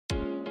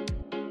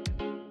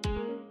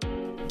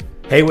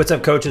Hey, what's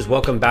up, coaches?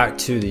 Welcome back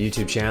to the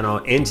YouTube channel.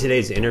 In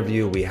today's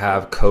interview, we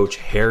have Coach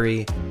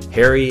Harry.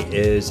 Harry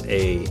is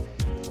a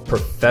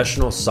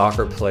professional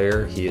soccer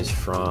player. He is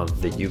from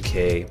the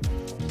UK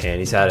and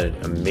he's had an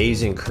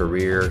amazing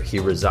career. He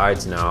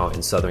resides now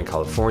in Southern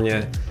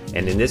California.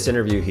 And in this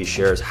interview, he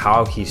shares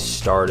how he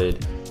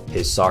started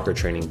his soccer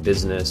training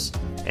business.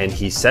 And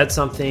he said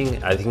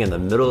something, I think in the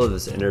middle of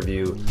this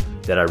interview,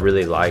 that I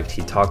really liked.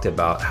 He talked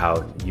about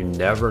how you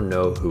never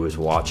know who is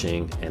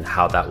watching and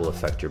how that will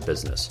affect your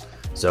business.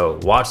 So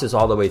watch this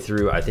all the way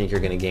through. I think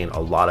you're going to gain a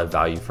lot of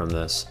value from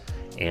this,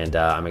 and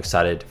I'm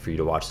excited for you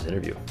to watch this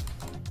interview.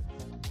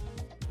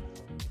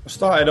 I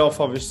started off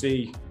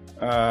obviously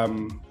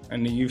in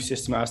the youth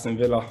system at Aston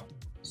Villa,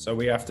 so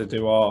we have to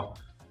do our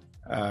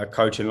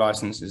coaching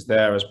licenses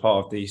there as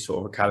part of the sort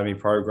of academy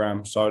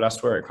program. So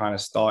that's where it kind of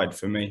started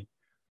for me,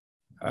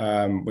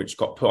 which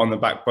got put on the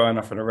back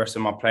burner for the rest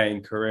of my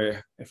playing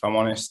career, if I'm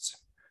honest.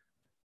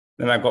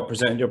 Then I got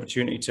presented the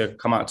opportunity to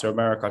come out to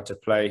America to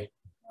play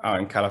out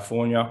in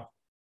California.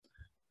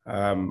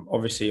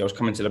 Obviously, I was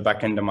coming to the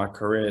back end of my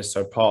career,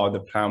 so part of the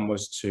plan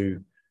was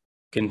to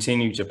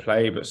continue to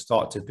play, but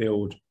start to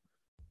build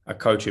a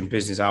coaching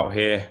business out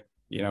here,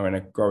 you know, in a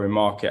growing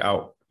market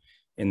out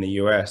in the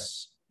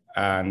US.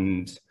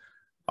 And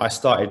I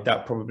started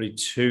that probably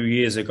 2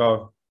 years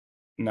ago.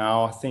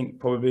 Now, I think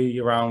probably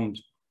around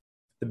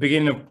the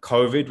beginning of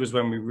COVID was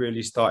when we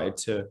really started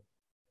to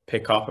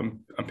pick up and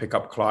pick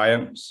up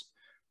clients.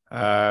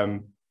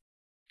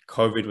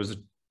 COVID was a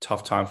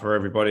tough time for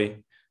everybody.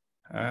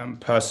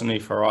 Personally,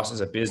 for us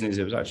as a business,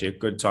 it was actually a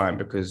good time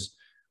because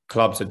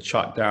clubs had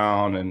shut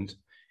down and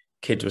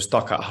kids were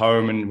stuck at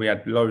home, and we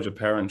had loads of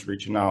parents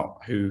reaching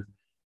out who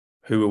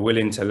were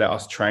willing to let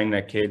us train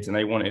their kids, and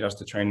they wanted us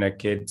to train their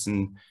kids,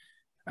 and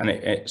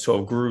it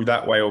sort of grew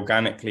that way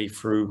organically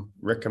through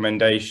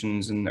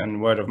recommendations and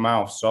word of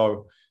mouth.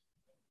 So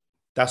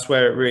that's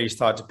where it really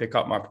started to pick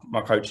up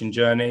my coaching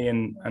journey,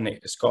 and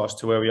it's got us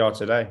to where we are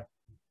today.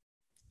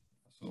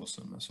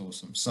 Awesome. That's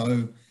awesome.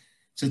 So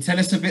tell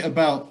us a bit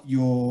about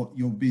your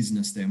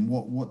business then.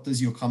 What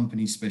does your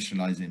company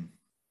specialize in?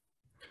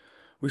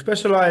 We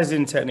specialize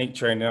in technique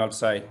training, I'd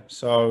say.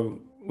 So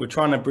we're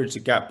trying to bridge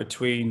the gap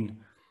between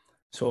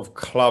sort of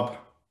club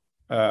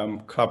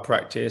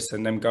practice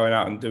and them going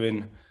out and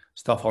doing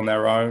stuff on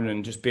their own,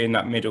 and just being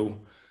that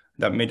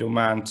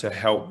middleman to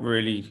help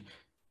really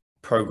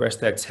progress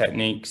their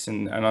techniques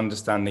and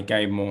understand the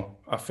game more.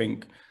 I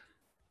think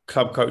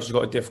club coaches have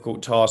got a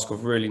difficult task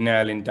of really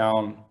nailing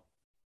down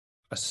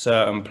a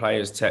certain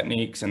player's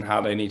techniques and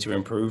how they need to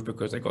improve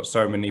because they've got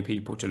so many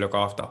people to look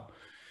after.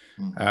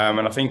 And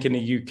I think in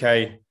the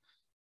UK,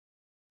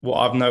 what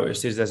I've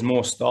noticed is there's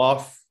more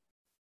staff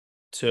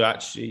to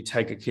actually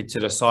take a kid to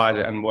the side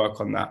and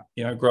work on that.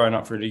 You know, growing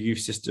up through the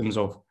youth systems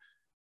of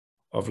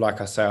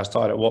like I say, I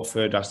started at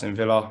Watford, Aston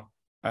Villa,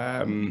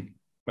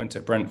 went to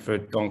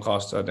Brentford,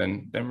 Doncaster,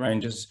 then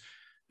Rangers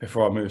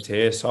before I moved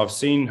here. So I've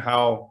seen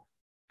how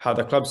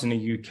the clubs in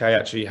the UK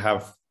actually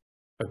have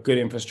a good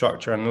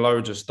infrastructure and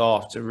loads of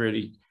staff to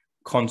really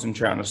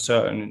concentrate on a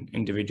certain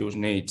individual's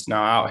needs.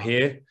 Now out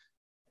here,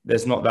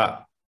 there's not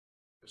that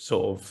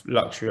sort of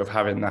luxury of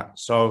having that.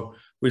 So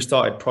we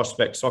started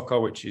Prospect Soccer,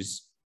 which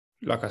is,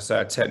 like I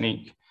said, a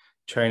technique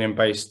training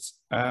based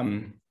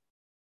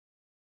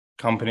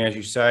company, as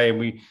you say, and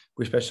we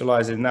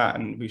specialize in that,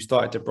 and we've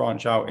started to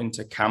branch out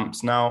into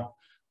camps now.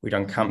 We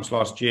done camps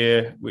last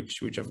year,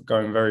 which are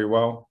going very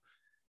well.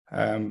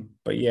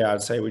 But yeah,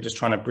 I'd say we're just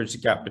trying to bridge the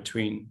gap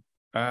between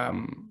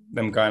them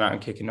going out and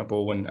kicking the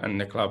ball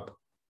and the club.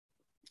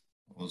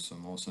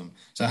 Awesome.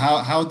 So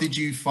how did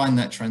you find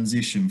that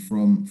transition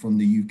from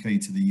the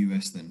UK to the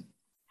US then?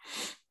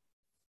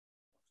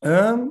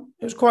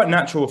 It was quite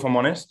natural, if I'm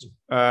honest.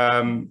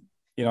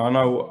 You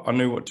know, I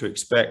knew what to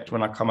expect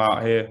when I come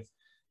out here.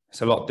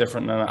 It's a lot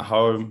different than at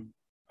home.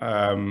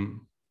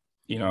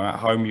 You know, at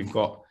home you've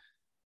got,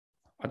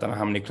 I don't know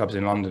how many clubs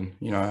in London,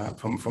 you know,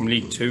 from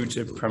League Two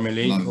to Premier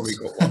League, probably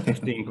got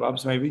 15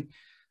 clubs maybe.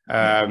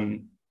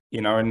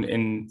 You know,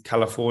 in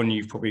California,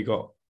 you've probably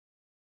got,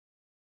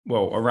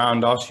 well,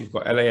 around us, you've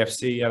got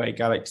LAFC, LA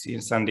Galaxy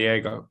and San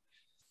Diego.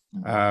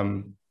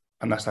 And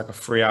that's like a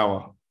three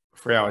hour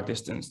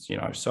distance, you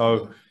know.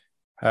 So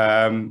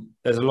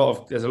there's a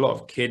lot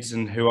of kids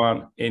and who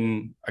aren't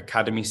in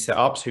academy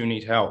setups who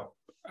need help.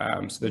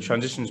 So the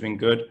transition's been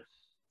good.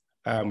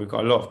 We've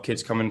got a lot of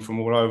kids coming from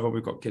all over.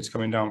 We've got kids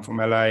coming down from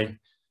LA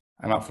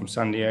and up from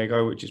San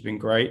Diego, which has been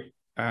great.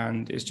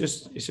 And it's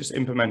just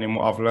implementing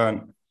what I've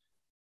learned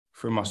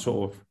through my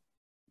sort of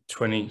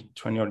 20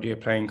 odd year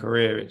playing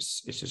career.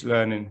 It's just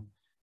learning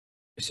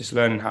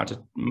how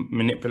to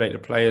manipulate the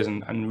players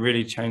and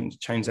really change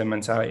their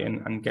mentality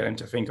and get them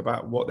to think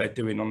about what they're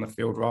doing on the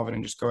field rather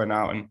than just going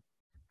out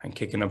and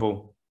kicking a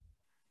ball.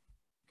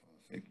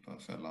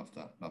 Perfect. Love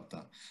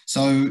that.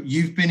 So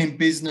you've been in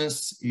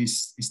business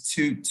is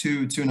two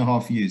and a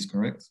half years,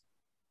 correct?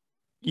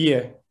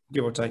 Yeah,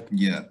 give or take.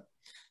 Yeah.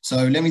 So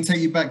let me take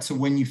you back to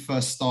when you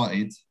first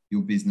started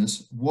your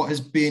business. What has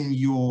been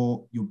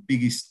your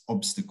biggest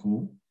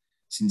obstacle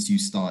since you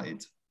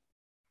started?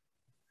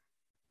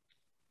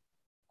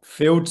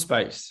 Field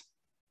space.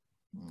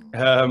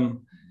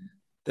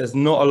 There's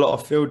not a lot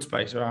of field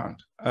space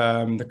around.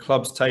 The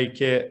clubs take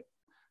it.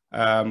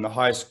 The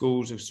high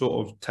schools have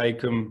sort of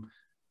taken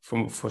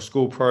for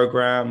school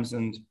programs,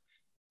 and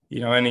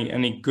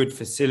any good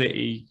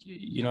facility,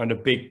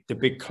 the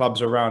big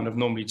clubs around have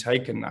normally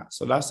taken that.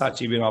 So that's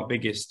actually been our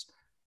biggest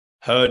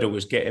hurdle,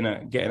 was getting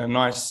a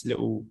nice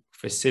little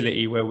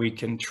facility where we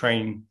can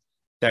train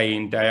day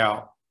in, day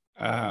out.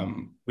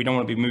 We don't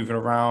want to be moving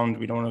around.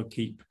 We don't want to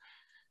keep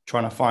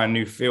trying to find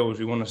new fields.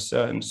 We want a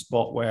certain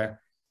spot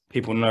where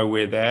people know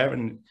we're there.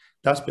 And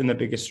that's been the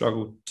biggest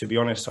struggle, to be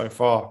honest, so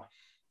far.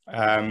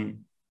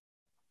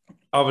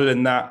 Other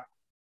than that,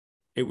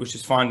 it was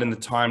just finding the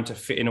time to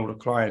fit in all the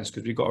clients,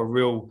 because we've got a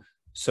real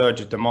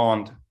surge of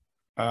demand.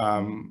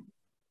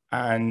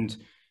 And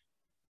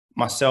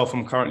myself,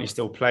 I'm currently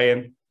still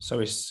playing. So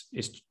it's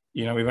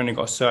we've only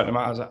got a certain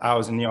amount of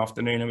hours in the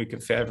afternoon and we can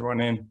fit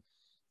everyone in.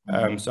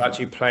 So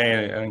actually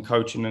playing and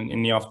coaching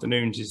in the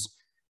afternoons is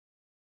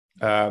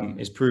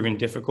proving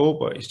difficult,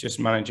 but it's just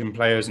managing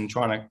players and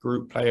trying to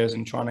group players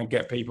and trying to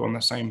get people on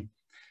the same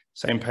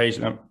page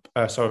length,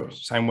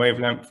 same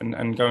wavelength,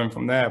 and going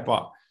from there.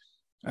 But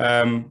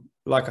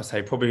like I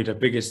say, probably the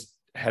biggest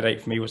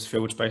headache for me was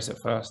field space at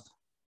first.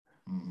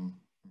 Mm-hmm.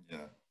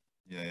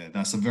 Yeah.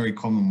 That's a very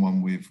common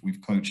one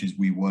with coaches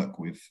we work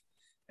with.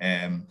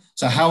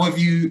 So how have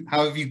you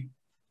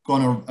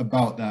gone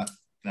about that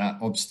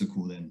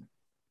obstacle then?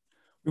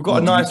 We've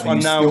got a nice one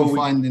now. Still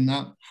finding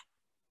that?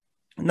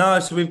 No,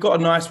 so we've got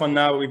a nice one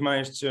now. We've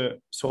managed to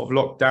sort of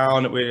lock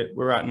down.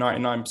 We're at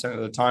 99%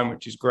 of the time,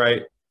 which is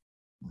great.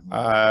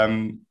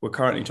 We're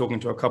currently talking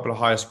to a couple of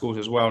higher schools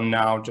as well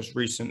now, just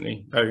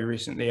very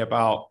recently,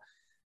 about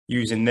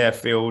using their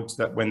fields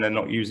that when they're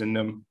not using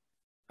them,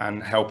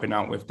 and helping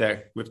out with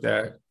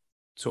their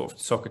sort of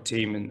soccer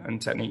team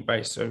and technique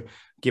base. So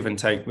give and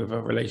take with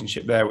a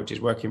relationship there, which is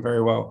working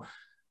very well.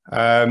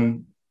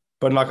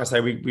 But like I say,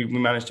 we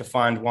managed to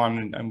find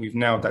one, and we've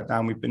nailed that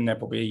down. We've been there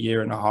probably a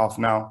year and a half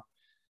now.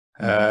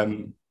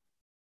 And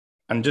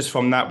just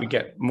from that, we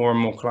get more and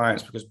more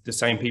clients, because the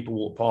same people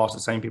walk past, the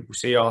same people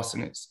see us,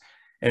 and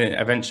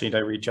eventually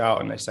they reach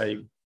out and they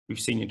say, "We've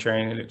seen your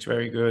training, it looks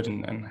very good,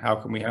 and how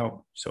can we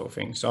help?" sort of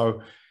thing.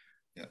 So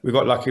we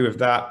got lucky with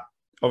that.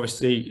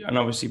 Obviously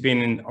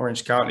being in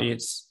Orange County,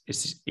 it's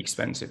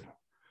expensive.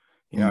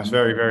 It's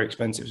very, very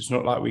expensive. It's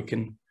not like we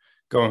can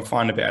go and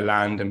find a bit of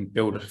land and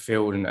build a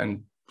field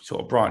and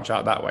sort of branch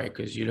out that way,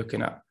 because you're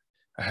looking at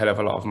a hell of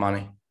a lot of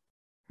money.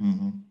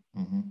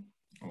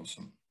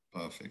 Awesome.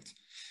 Perfect.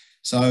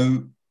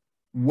 So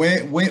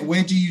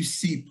where do you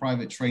see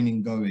private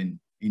training going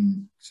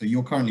so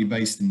you're currently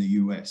based in the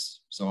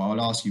US. So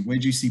I'll ask you, where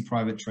do you see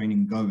private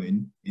training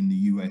going in the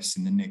US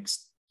in the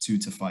next 2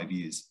 to 5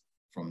 years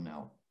from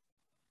now?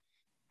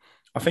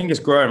 I think it's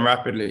growing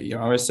rapidly.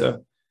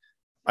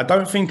 I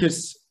don't think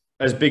it's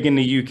as big in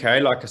the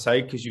UK, like I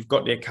say, because you've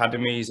got the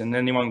academies, and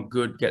anyone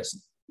good gets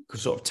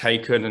sort of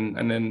taken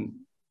and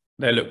then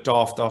they're looked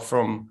after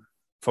from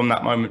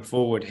that moment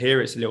forward.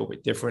 Here it's a little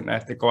bit different. They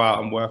have to go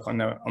out and work on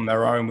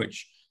their own,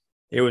 which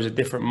it was a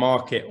different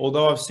market.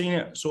 Although I've seen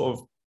it sort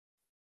of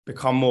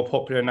become more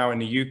popular now in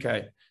the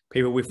UK.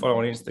 People we follow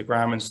on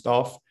Instagram and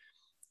stuff,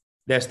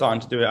 they're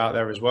starting to do it out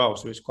there as well.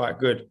 So it's quite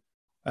good.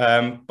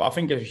 But I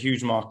think it's a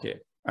huge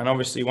market. And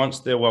obviously once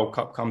the World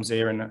Cup comes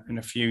here in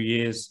a few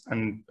years,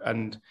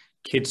 and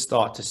kids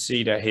start to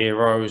see their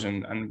heroes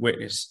and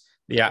witness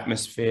the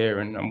atmosphere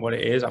and what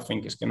it is, I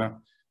think it's going to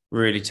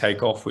really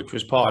take off, which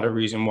was part of the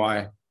reason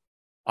why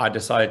I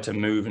decided to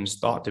move and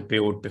start to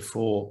build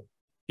before.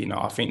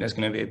 I think there's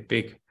going to be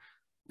a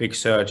big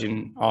surge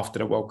after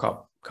the World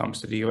Cup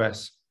comes to the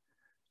US.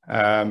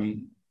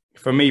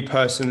 For me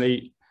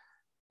personally,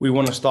 we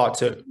want to start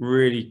to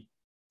really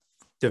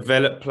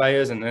develop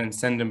players and then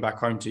send them back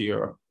home to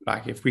Europe.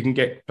 Like if we can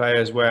get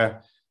players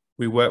where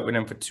we work with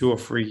them for 2 or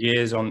 3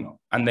 years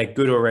and they're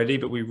good already,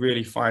 but we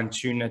really fine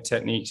tune their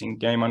techniques and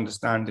game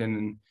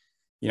understanding,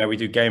 and we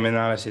do game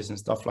analysis and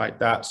stuff like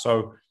that.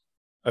 So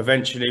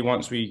eventually,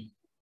 once we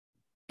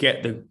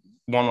get the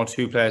 1 or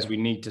 2 players we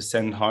need to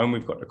send home,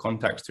 we've got the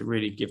contacts to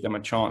really give them a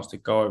chance to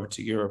go over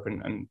to Europe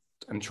and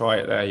try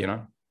it there.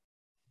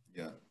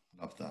 Yeah,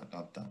 love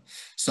that.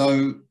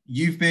 So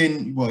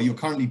you're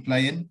currently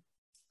playing,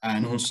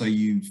 and also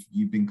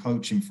you've been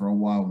coaching for a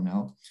while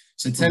now.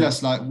 So tell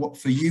us, like,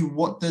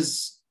 what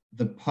does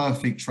the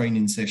perfect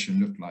training session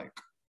look like?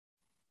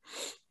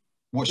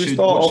 What should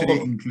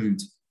it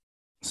include?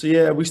 So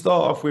yeah, we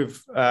start off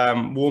with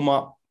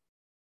warm-up,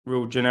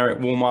 real generic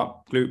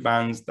warm-up, glute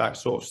bands, that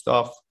sort of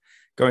stuff.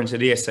 Go into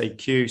the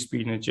SAQ,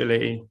 speed and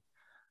agility,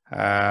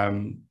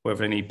 whether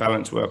they need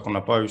balance work on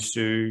a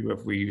Bosu,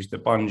 whether we use the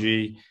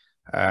bungee,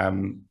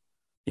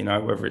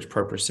 whether it's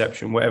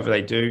proprioception, whatever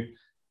they do.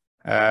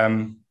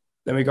 Then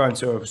we go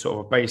into a sort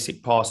of a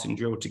basic passing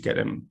drill to get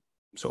them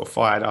sort of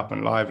fired up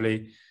and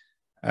lively.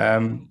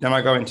 Then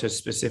I go into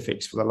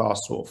specifics for the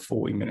last sort of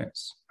 40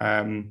 minutes,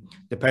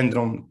 depending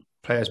on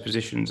players'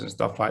 positions and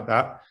stuff like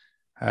that.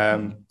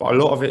 But a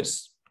lot of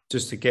it's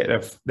just to get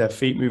their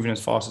feet moving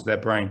as fast as their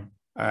brain.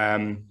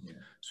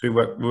 So So we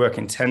work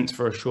intense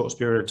for a short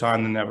period of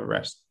time and never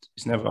rest.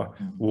 It's never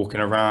walking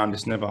around.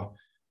 It's never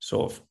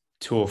sort of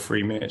 2 or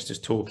 3 minutes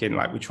just talking.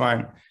 Like we try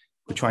and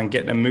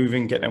get them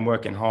moving, get them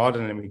working hard,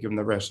 and then we give them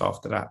the rest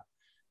after that.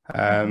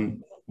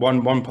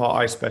 One part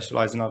I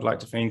specialize in, I'd like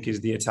to think, is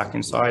the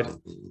attacking side.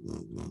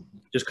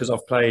 Just because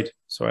I've played.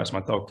 Sorry, that's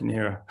my dog. Can you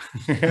hear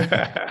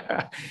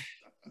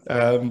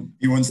her?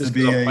 He wants to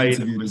be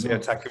interviewed as well.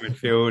 Attacking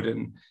midfield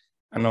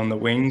and on the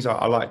wings.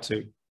 I like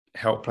to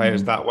help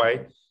players that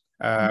way,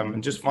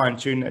 and just fine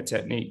tune their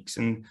techniques.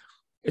 And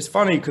it's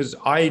funny because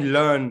I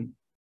learn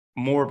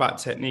more about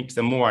techniques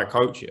the more I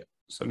coach it.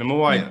 So the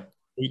more I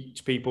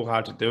teach people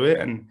how to do it,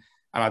 and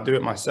I do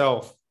it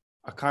myself,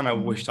 I kind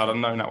of wished I'd have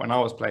known that when I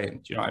was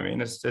playing. Do you know what I mean?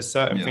 There's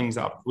certain things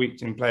that I've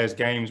tweaked in players'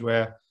 games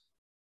where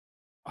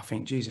I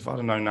think, geez, if I'd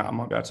have known that, I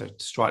might be able to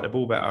strike the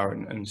ball better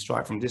and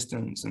strike from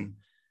distance. And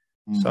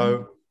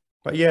so,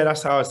 but yeah,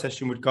 that's how a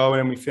session would go. And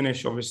then we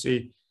finish,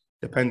 obviously,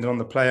 depending on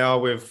the player,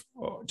 with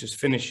just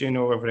finishing,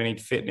 or whether they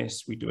need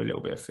fitness, we do a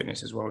little bit of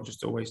fitness as well,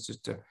 just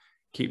to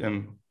keep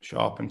them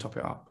sharp and top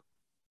it up.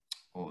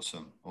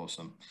 Awesome.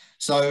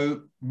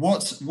 So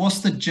what's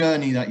the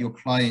journey that your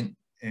client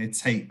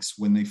takes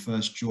when they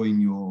first join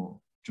your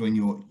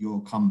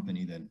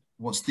company? Then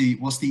what's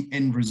the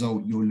end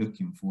result you're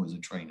looking for as a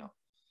trainer?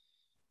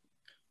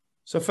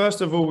 So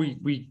first of all,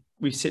 we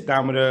sit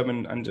down with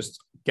them and just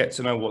get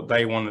to know what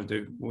they want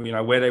to do,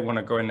 where they want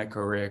to go in their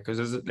career.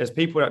 Because there's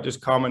people that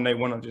just come and they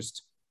want to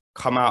just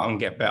come out and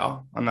get better,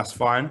 and that's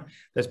fine.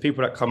 There's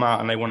people that come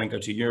out and they want to go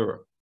to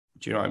Europe.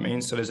 Do you know what I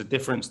mean? So there's a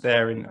difference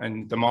there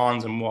in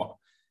demands and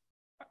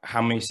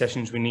how many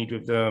sessions we need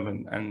with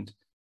them, and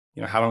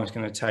how long it's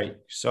going to take.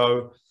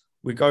 So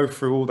we go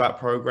through all that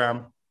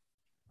program,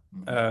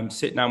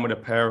 sit down with the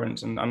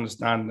parents and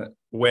understand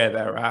where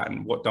they're at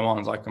and what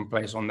demands I can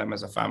place on them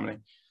as a family.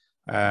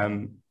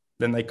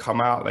 Then they come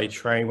out, they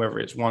train, whether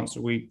it's once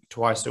a week,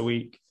 twice a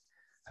week.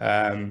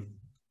 I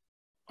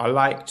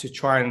like to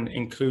try and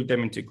include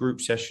them into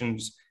group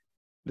sessions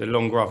the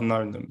longer I've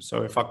known them.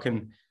 So if I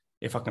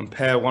can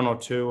pair 1 or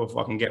 2, or if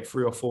I can get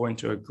 3 or 4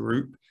 into a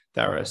group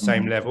that are at the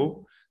same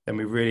level, then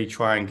we really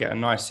try and get a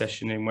nice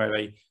session in where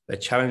they're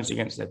challenged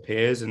against their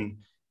peers. And,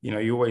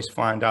 you always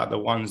find out the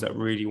ones that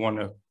really want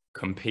to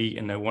compete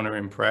and they want to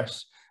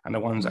impress, and the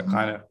ones that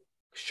kind of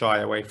shy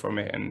away from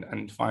it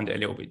and find it a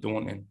little bit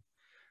daunting.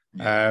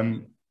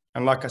 And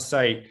like I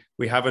say,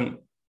 we haven't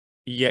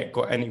yet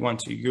got anyone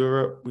to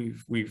Europe. We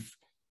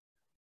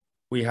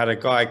had a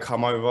guy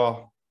come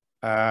over.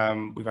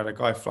 We've had a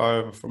guy fly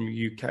over from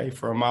the UK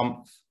for a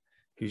month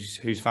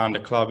who's found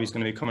a club. He's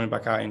going to be coming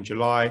back out in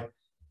July.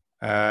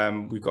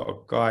 We've got a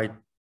guy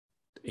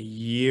a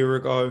year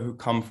ago who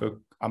come for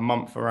a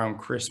month around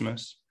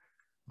Christmas.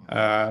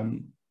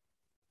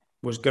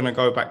 Was going to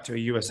go back to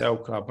a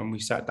USL club, and we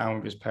sat down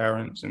with his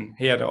parents, and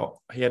he had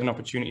an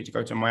opportunity to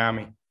go to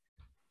Miami.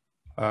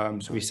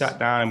 So we sat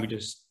down and we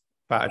just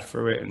battered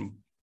through it. And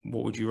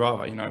what would you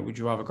rather? Would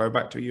you rather go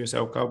back to a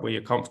USL club where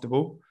you're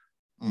comfortable?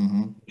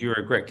 Do you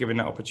regret giving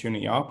that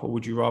opportunity up, or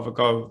would you rather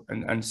go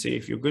and see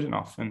if you're good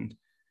enough? And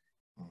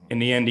in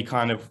the end, he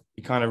kind of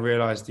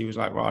realized, he was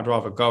like, well, I'd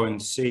rather go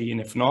and see, and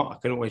if not, I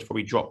can always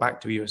probably drop back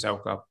to a USL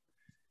club.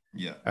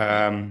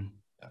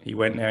 He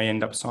went there, he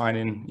ended up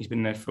signing. He's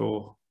been there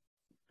for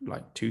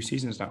like 2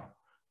 seasons now.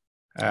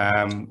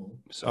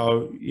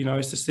 So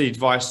it's just the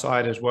advice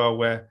side as well,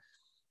 where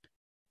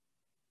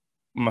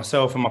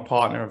myself and my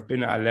partner have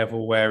been at a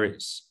level where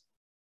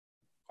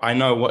I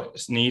know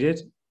what's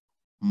needed.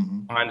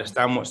 I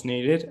understand what's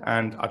needed,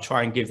 and I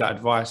try and give that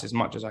advice as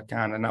much as I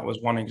can. And that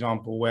was one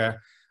example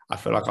where I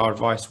feel like our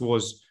advice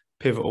was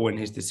pivotal in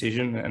his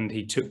decision, and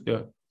he took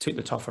the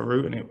tougher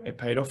route, and it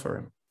paid off for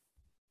him.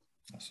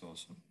 That's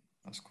awesome.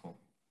 That's cool.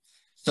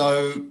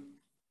 So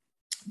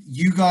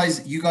you guys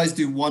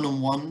do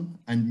one-on-one,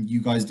 and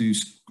you guys do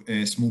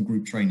small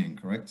group training,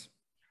 correct?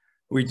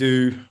 We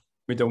do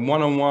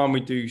one-on-one,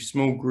 we do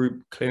small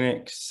group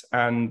clinics,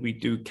 and we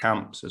do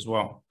camps as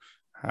well.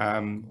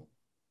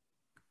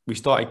 We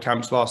started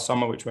camps last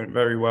summer, which went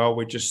very well.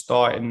 We're just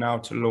starting now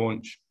to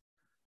launch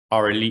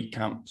our elite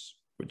camps,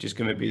 which is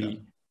going to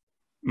be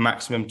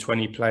maximum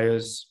 20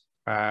 players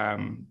who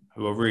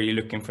are really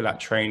looking for that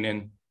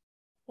training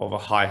of a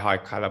high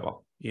caliber,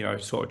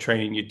 sort of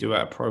training you do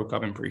at a pro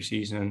club in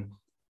pre-season,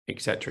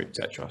 et cetera, et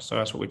cetera. So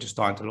that's what we're just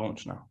starting to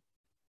launch now.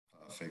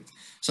 Perfect.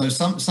 So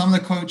some of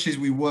the coaches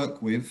we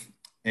work with,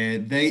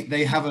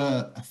 they have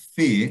a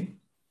fear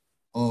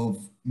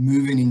of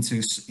moving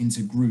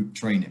into group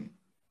training.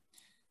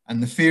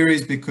 And the fear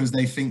is because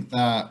they think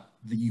that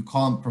you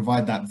can't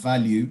provide that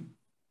value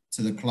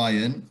to the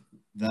client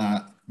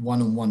that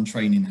one-on-one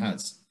training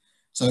has.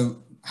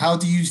 So how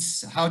do you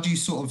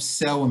sort of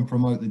sell and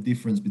promote the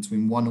difference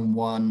between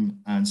one-on-one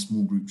and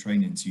small group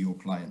training to your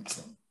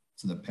clients,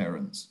 to the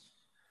parents?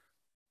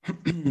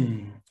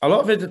 A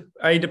lot of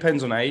it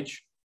depends on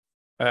age.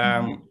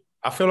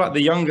 I feel like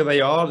the younger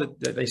they are,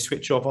 they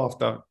switch off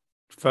after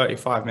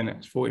 35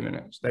 minutes, 40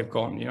 minutes. They've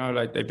gone,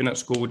 like they've been at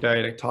school all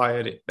day, they're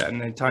tired,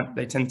 and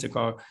they tend to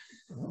go.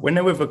 When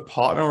they're with a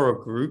partner or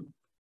a group,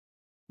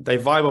 they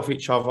vibe off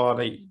each other,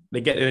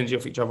 they get the energy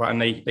off each other,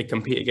 and they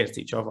compete against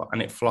each other,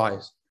 and it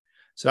flies.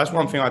 So that's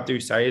one thing I do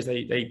say is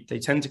they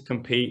tend to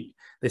compete,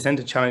 they tend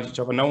to challenge each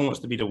other. No one wants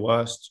to be the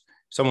worst.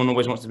 Someone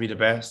always wants to be the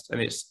best,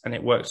 and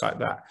it works like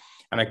that.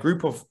 And a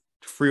group of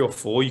 3 or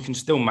 4, you can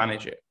still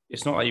manage it.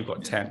 It's not like you've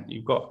got 10.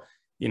 You've got,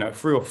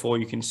 3 or 4.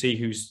 You can see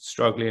who's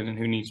struggling and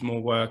who needs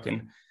more work.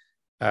 And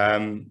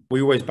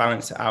we always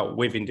balance it out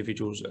with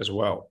individuals as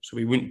well. So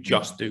we wouldn't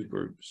just do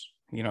groups.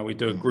 We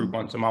do a group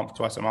once a month,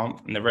 twice a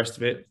month, and the rest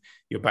of it,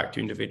 you're back to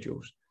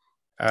individuals.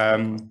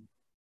 One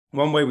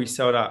way we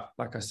sell that,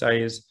 like I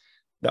say, is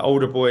the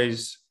older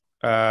boys,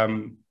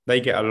 they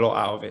get a lot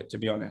out of it, to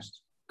be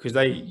honest, because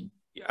they,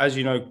 as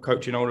you know,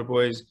 coaching older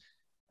boys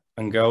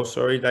and girls,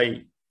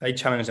 they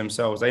challenge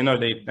themselves. They know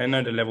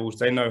the levels.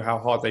 They know how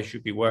hard they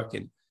should be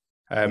working.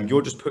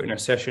 You're just putting a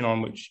session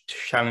on which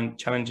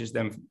challenges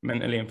them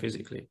mentally and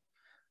physically.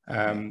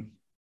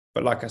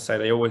 But like I say,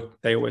 they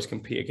always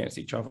compete against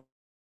each other.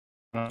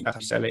 And how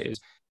to sell it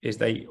is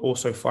they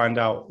also find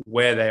out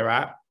where they're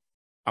at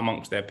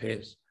amongst their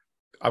peers.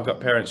 I've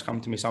got parents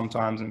come to me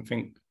sometimes and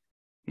think,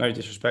 no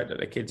disrespect, that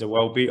their kids are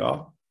well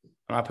beater,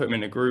 and I put them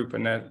in a group,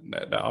 and their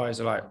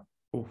eyes are like,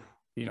 oh,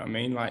 you know what I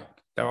mean? Like,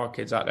 there are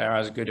kids out there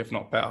as good, if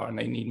not better, and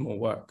they need more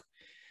work,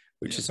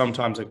 which is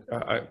sometimes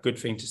a good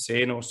thing to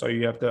see. And also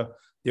you have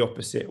the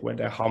opposite, where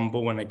they're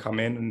humble when they come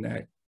in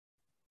and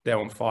they're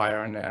on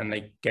fire, and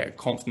they get a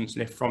confidence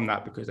lift from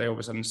that, because they all of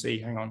a sudden see,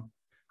 hang on,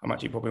 I'm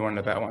actually probably one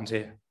of the better ones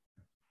here.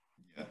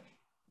 Yeah,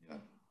 100%.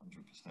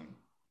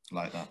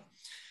 Like that.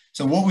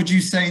 So what would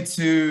you say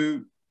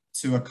to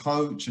a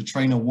coach, a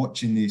trainer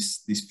watching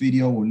this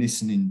video or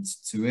listening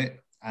to it,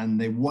 and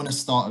they want to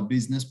start a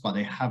business, but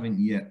they haven't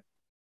yet?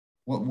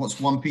 What's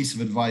one piece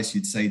of advice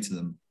you'd say to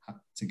them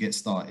to get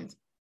started?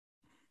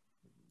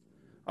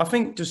 I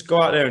think just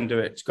go out there and do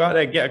it. Just go out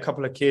there, get a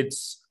couple of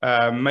kids,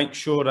 make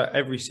sure that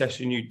every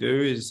session you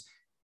do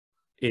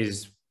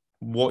is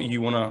what you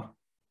want to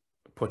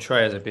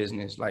portray as a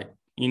business. Like,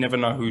 you never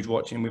know who's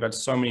watching. We've had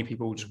so many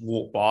people just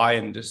walk by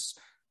and just,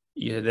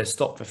 they're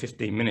stopped for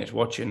 15 minutes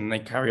watching, and they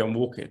carry on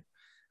walking.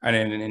 And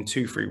then in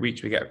 2-3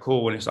 weeks, we get a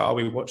call and it's like, oh,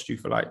 we watched you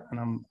for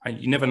and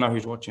you never know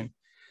who's watching.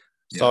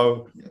 Yeah.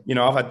 So,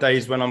 I've had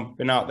days when I've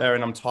been out there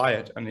and I'm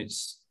tired, and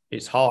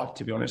it's hard,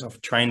 to be honest.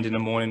 I've trained in the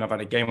morning, I've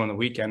had a game on the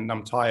weekend, and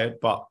I'm tired,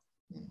 but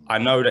I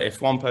know that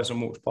if one person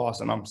walks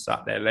past and I'm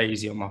sat there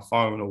lazy on my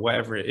phone or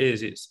whatever it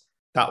is, it's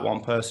that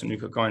one person who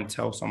could go and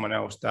tell someone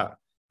else that,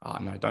 oh,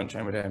 no, don't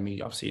train with him.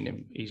 I've seen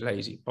him. He's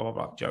lazy, blah, blah,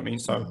 blah. Do you know what I mean?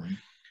 So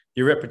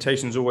your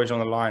reputation is always on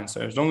the line.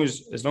 So as long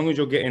as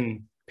you're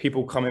getting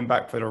people coming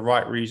back for the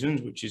right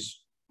reasons, which is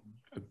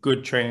a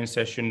good training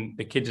session,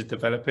 the kids are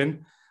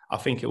developing, I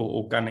think it will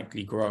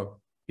organically grow.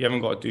 You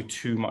haven't got to do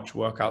too much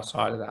work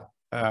outside of that.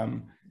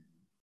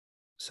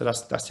 So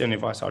that's the only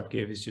advice I'd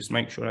give, is just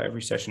make sure that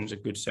every session is a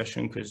good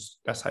session, because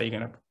that's how you're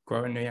going to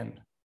grow in the end.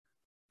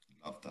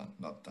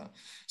 Love that.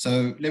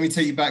 So let me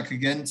take you back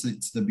again to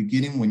the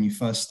beginning, when you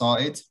first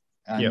started.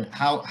 And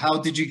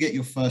how did you get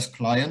your first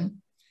client,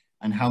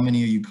 and how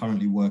many are you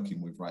currently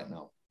working with right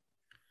now?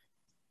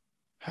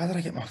 How did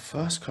I get my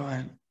first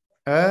client?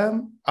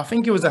 I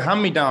think it was a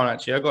hand-me-down,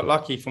 actually. I got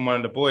lucky from one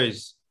of the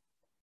boys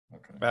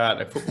at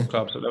the football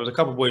club. So there was a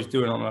couple of boys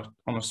doing on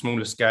a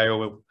smaller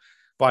scale.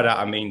 By that,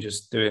 I mean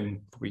just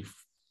doing probably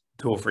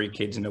 2 or 3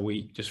 kids in a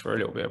week, just for a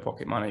little bit of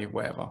pocket money,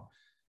 whatever.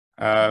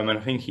 And I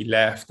think he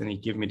left, and he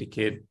gave me the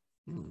kid.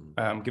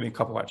 Give me a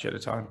couple actually at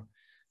the time.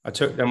 I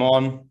took them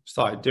on,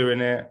 started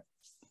doing it.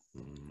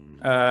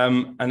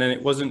 And then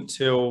it wasn't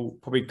till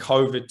probably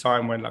COVID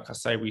time when, like I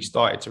say, we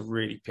started to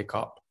really pick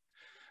up.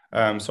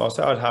 So I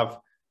said I'd have,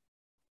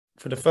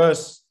 for the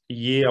first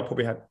year, I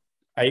probably had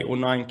 8 or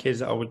 9 kids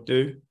that I would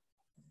do.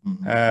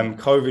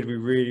 COVID, we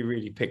really,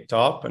 really picked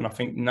up. And I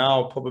think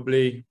now,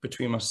 probably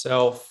between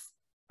myself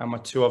and my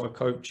 2 other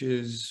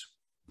coaches,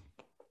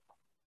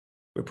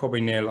 we're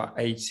probably near like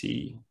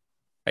 80,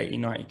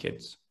 90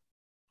 kids,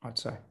 I'd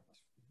say.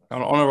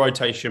 On a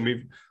rotation,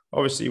 we've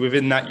obviously,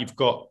 within that, you've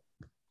got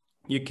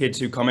your kids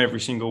who come every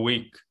single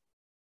week,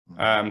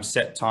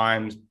 set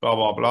times, blah,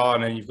 blah, blah.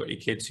 And then you've got your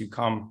kids who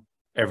come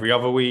every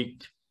other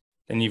week.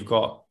 Then you've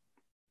got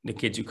the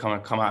kids who come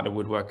out of the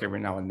woodwork every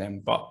now and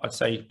then. But I'd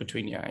say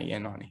between 80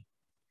 and 90.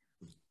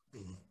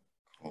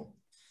 Cool.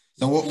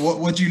 So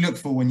what do you look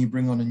for when you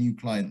bring on a new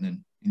client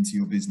then into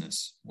your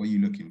business? What are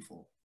you looking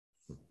for?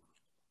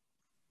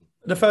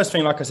 The first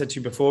thing, like I said to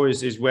you before,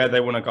 is where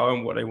they want to go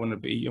and what they want to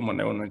be and what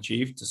they want to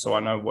achieve, just so I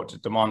know what to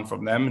demand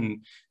from them.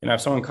 And, if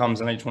someone comes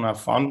and they just want to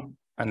have fun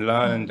and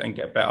learn and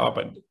get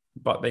better,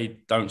 but they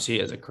don't see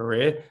it as a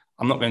career,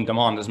 I'm not going to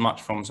demand as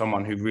much from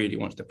someone who really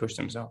wants to push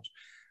themselves.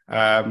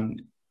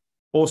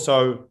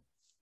 Also,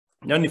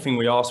 the only thing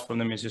we ask from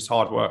them is just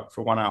hard work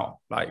for 1 hour.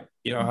 Like,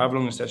 however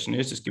long the session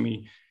is, just give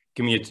me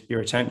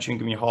your attention,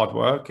 give me hard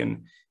work.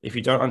 And if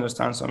you don't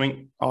understand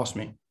something, ask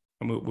me,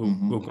 and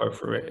we'll go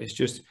through it. It's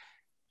just,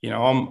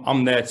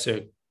 I'm there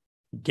to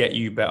get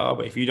you better,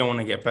 but if you don't want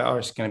to get better,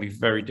 it's going to be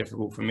very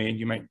difficult for me. And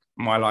you make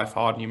my life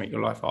hard, and you make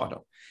your life harder.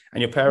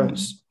 And your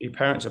parents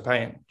are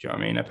paying. Do you know what I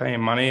mean? They're paying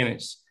money, and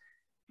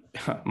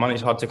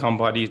money's hard to come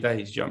by these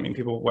days. Do you know what I mean?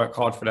 People work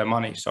hard for their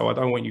money. So I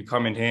don't want you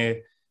coming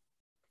here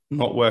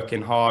not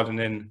working hard, and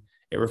then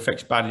it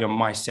reflects badly on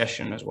my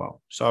session as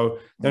well. So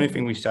the only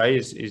thing we say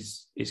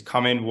is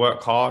come in,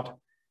 work hard,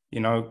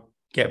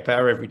 get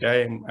better every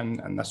day,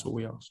 and that's what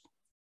we ask.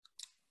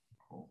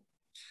 Cool.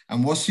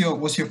 And what's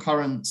your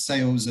current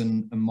sales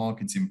and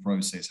marketing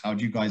process? How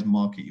do you guys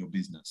market your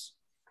business?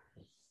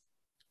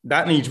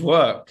 That needs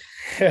work,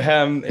 if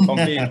I'm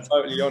being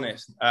totally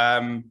honest.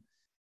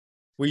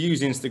 We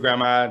use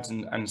Instagram ads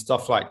and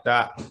stuff like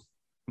that.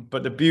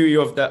 But the beauty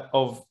of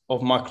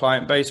my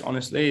client base,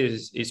 honestly,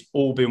 is it's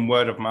all been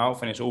word of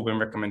mouth, and it's all been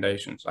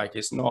recommendations. Like,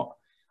 it's not,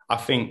 I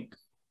think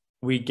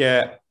we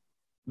get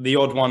the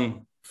odd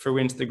one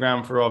through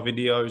Instagram for our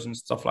videos and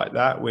stuff like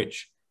that,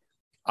 which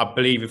I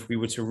believe if we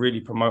were to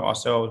really promote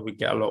ourselves, we'd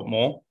get a lot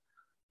more.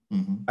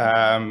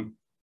 Mm-hmm.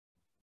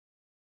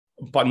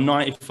 But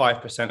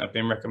 95% have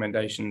been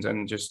recommendations,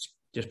 and just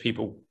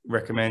people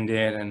recommending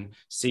and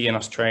seeing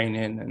us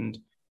training and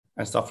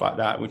stuff like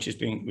that, which has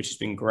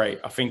been great.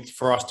 I think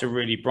for us to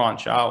really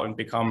branch out and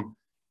become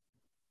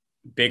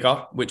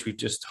bigger, which we've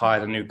just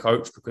hired a new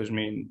coach because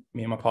me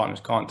and my partners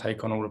can't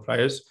take on all the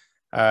players.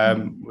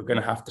 We're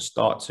going to have to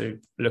start to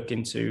look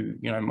into,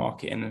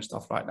 marketing and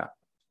stuff like that.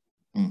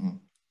 Mm-hmm.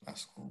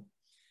 That's cool.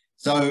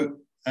 So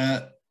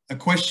a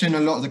question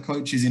a lot of the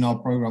coaches in our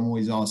program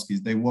always ask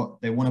is they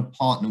want to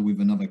partner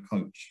with another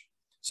coach.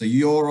 So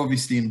you're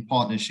obviously in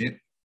partnership,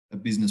 a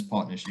business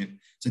partnership.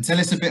 So tell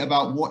us a bit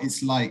about what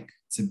it's like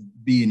to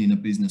being in a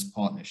business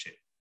partnership,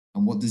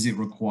 and what does it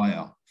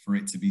require for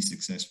it to be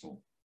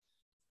successful?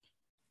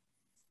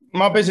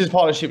 My business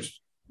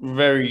partnership's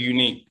very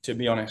unique, to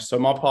be honest. So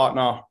my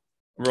partner,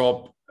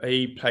 Rob,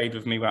 he played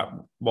with me at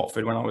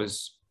Watford when I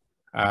was,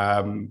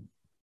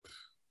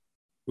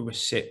 we were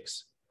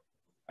 6.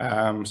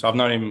 So I've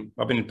known him,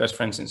 I've been his best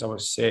friend since I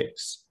was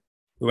 6.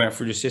 We went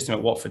through the system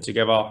at Watford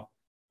together,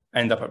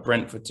 ended up at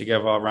Brentford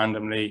together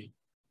randomly,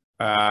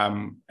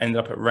 ended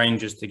up at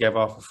Rangers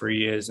together for 3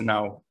 years, and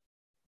now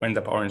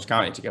ended up at Orange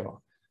County together.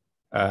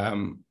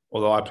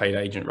 Although I played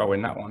agent role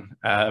in that one.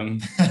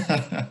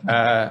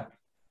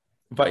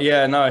 But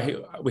yeah, no,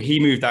 he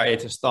moved out here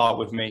to start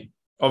with me.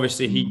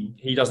 Obviously,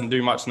 he doesn't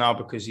do much now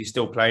because he's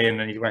still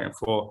playing and he's waiting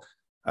for,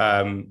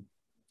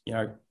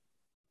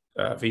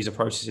 visa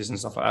processes and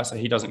stuff like that. So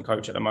he doesn't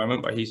coach at the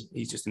moment, but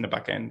he's just in the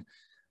back end.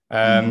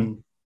 But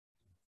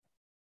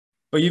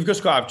you've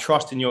just got to have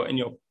trust in your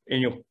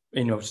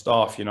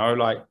staff.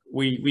 Like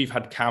we've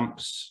had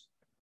camps.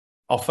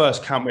 Our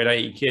first camp, we had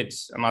 80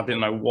 kids, and I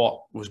didn't know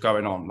what was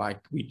going on. Like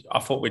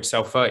I thought we'd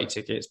sell 30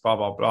 tickets, blah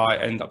blah blah.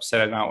 I ended up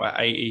selling out at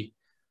 80.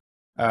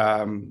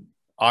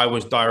 I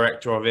was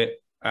director of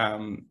it,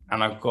 and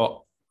I've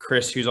got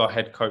Chris, who's our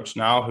head coach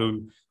now,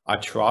 who I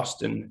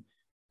trust, and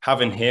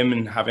having him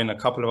and having a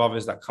couple of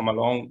others that come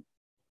along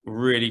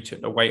really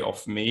took the weight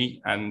off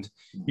me. And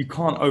you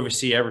can't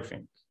oversee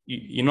everything.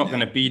 You're not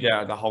going to be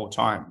there the whole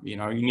time. You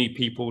need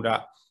people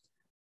that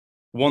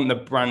want the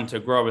brand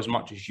to grow as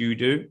much as you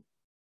do,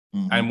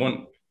 and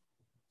want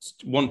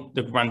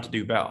the brand to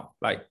do better.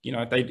 Like,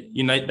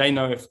 they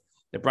know if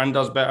the brand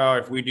does better,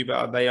 if we do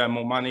better, they earn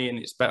more money, and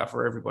it's better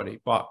for everybody.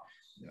 But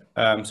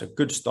so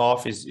good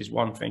staff is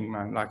one thing,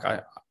 man. Like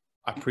I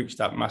preached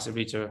that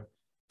massively to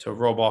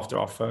Rob after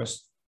our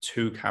first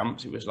 2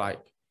 camps. It was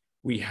like,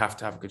 we have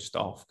to have good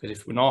staff, because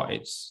if we're not,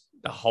 it's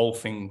the whole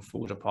thing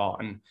falls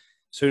apart. And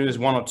as soon as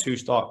 1 or 2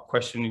 start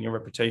questioning your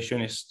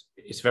reputation, it's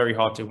very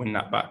hard to win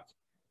that back.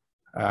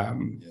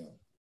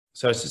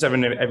 So it's just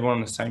having everyone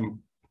on the same,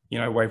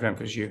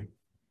 wavelength as you.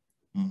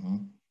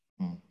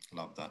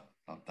 Love that.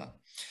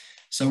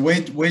 So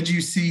where do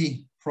you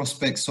see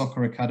Prospect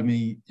Soccer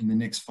Academy in the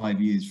next 5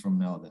 years from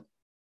now then?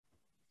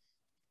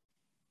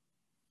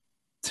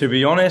 To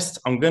be honest,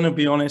 I'm going to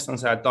be honest and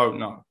say I don't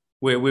know.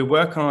 We're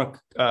working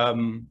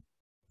on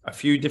a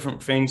few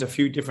different things, a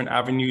few different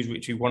avenues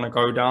which we want to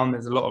go down.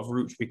 There's a lot of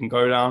routes we can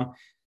go down.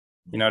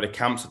 The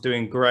camps are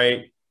doing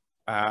great.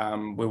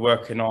 We're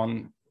working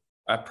on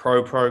a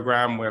pro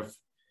program with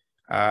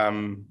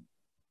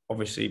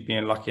obviously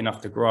being lucky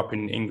enough to grow up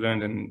in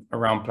England and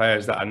around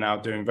players that are now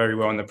doing very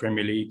well in the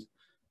Premier League.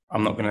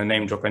 I'm not going to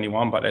name drop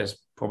anyone, but there's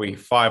probably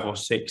 5 or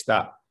 6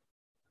 that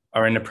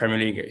are in the Premier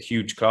League at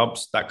huge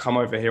clubs that come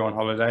over here on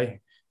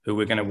holiday, who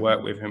we're going to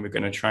work with and we're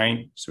going to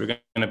train. So we're going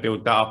to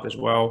build that up as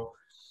well.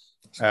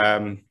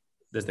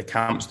 There's the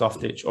camp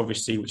stuff,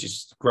 which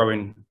is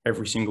growing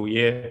every single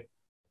year.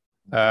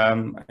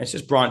 It's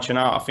just branching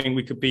out. I think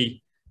we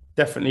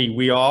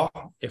are,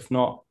 if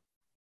not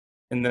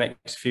in the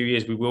next few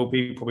years, we will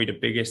be probably the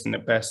biggest and the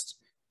best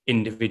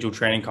individual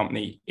training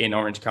company in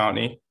Orange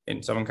County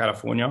in Southern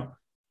California.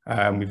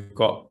 We've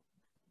got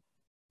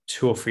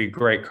 2 or 3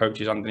 great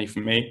coaches underneath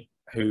me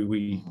who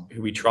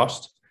we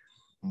trust.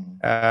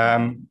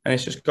 And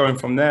it's just going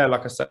from there.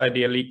 Like I said,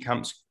 the elite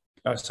camps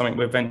are something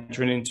we're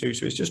venturing into.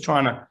 So it's just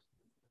trying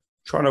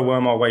to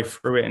worm our way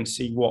through it and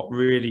see what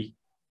really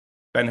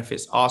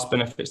benefits us,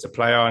 benefits the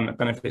player, and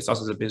benefits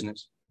us as a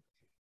business.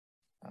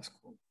 That's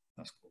cool.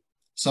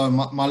 So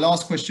my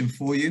last question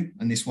for you,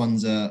 and this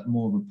one's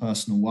more of a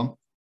personal one.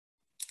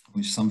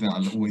 which is something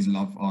I always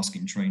love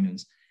asking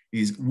trainers,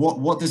 is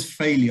what does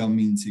failure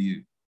mean to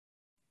you?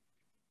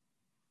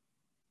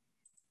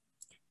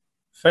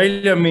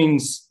 Failure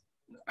means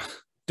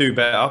do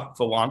better,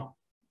 for one.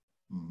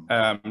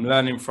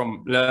 Learning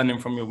from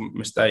your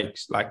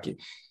mistakes. Like,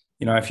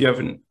 you know, if you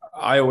haven't,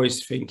 I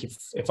always think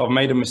if I've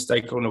made a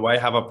mistake on the way,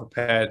 have I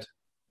prepared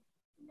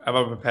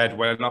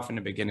well enough in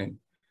the beginning?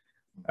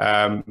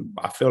 I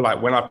feel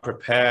like when I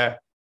prepare,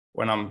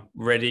 when I'm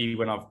ready,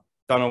 when I've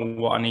done all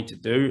what I need to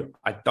do,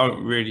 I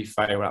don't really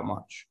fail that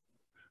much.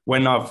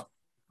 When I've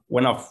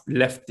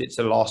left it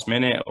to the last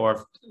minute, or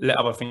I've let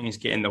other things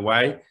get in the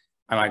way,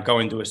 and I go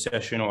into a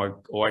session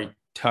or I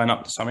turn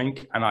up to something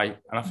and I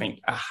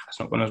think, it's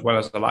not going as well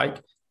as I like,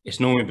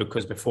 it's normally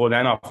because before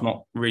then I've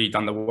not really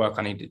done the work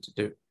I needed to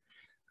do.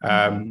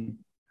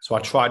 So I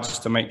try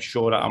just to make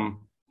sure that I'm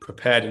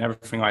prepared in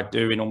everything I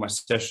do, in all my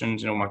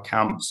sessions, in all my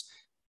camps.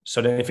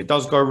 So then if it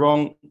does go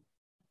wrong,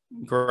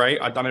 great,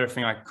 I've done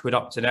everything I could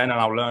up to then, and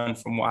I'll learn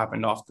from what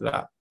happened after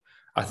that.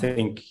 I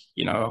think,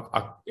 you know,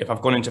 if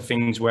I've gone into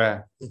things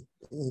where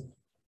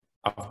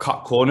I've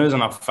cut corners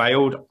and I've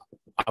failed,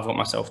 I've got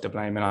myself to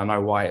blame, and I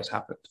know why it's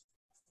happened.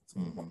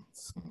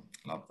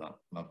 Love that.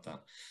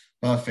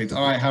 Perfect.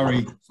 All right,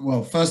 Harry.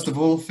 Well, first of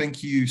all,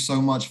 thank you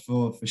so much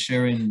for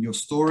sharing your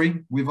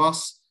story with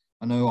us.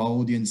 I know our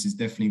audience is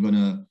definitely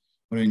gonna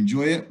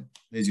enjoy it.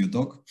 There's your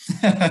dog.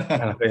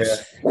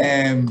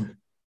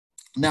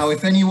 Now,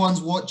 if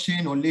anyone's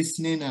watching or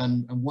listening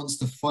and wants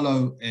to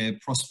follow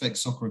Prospect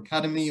Soccer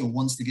Academy, or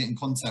wants to get in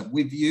contact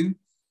with you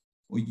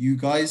or you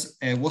guys,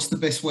 what's the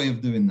best way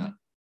of doing that?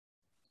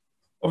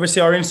 Obviously,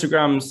 our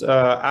Instagram's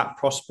at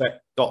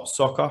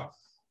prospect.soccer.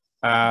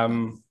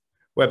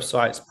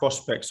 Website's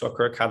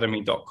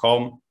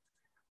prospectsocceracademy.com.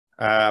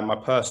 My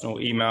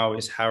personal email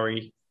is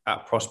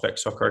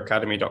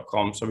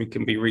harry@prospectsocceracademy.com. So we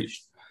can be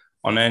reached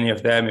on any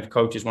of them. If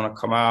coaches want to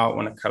come out,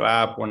 want to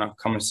collab, want to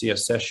come and see a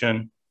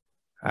session.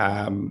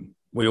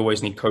 We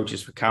always need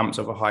coaches for camps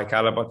of a high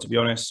caliber, to be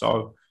honest.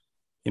 So,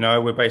 you know,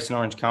 we're based in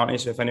Orange County.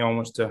 So if anyone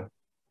wants to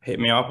hit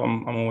me up,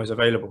 I'm always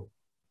available.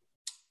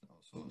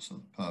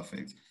 Awesome.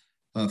 Perfect.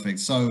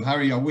 So,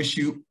 Harry, I wish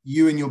you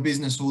and your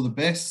business all the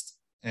best.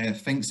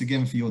 Thanks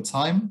again for your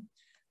time,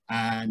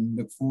 and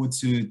look forward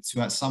to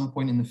at some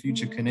point in the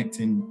future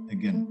connecting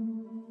again.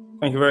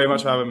 Thank you very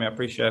much for having me. I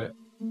appreciate it.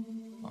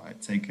 All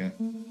right. Take care.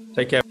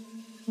 Take care.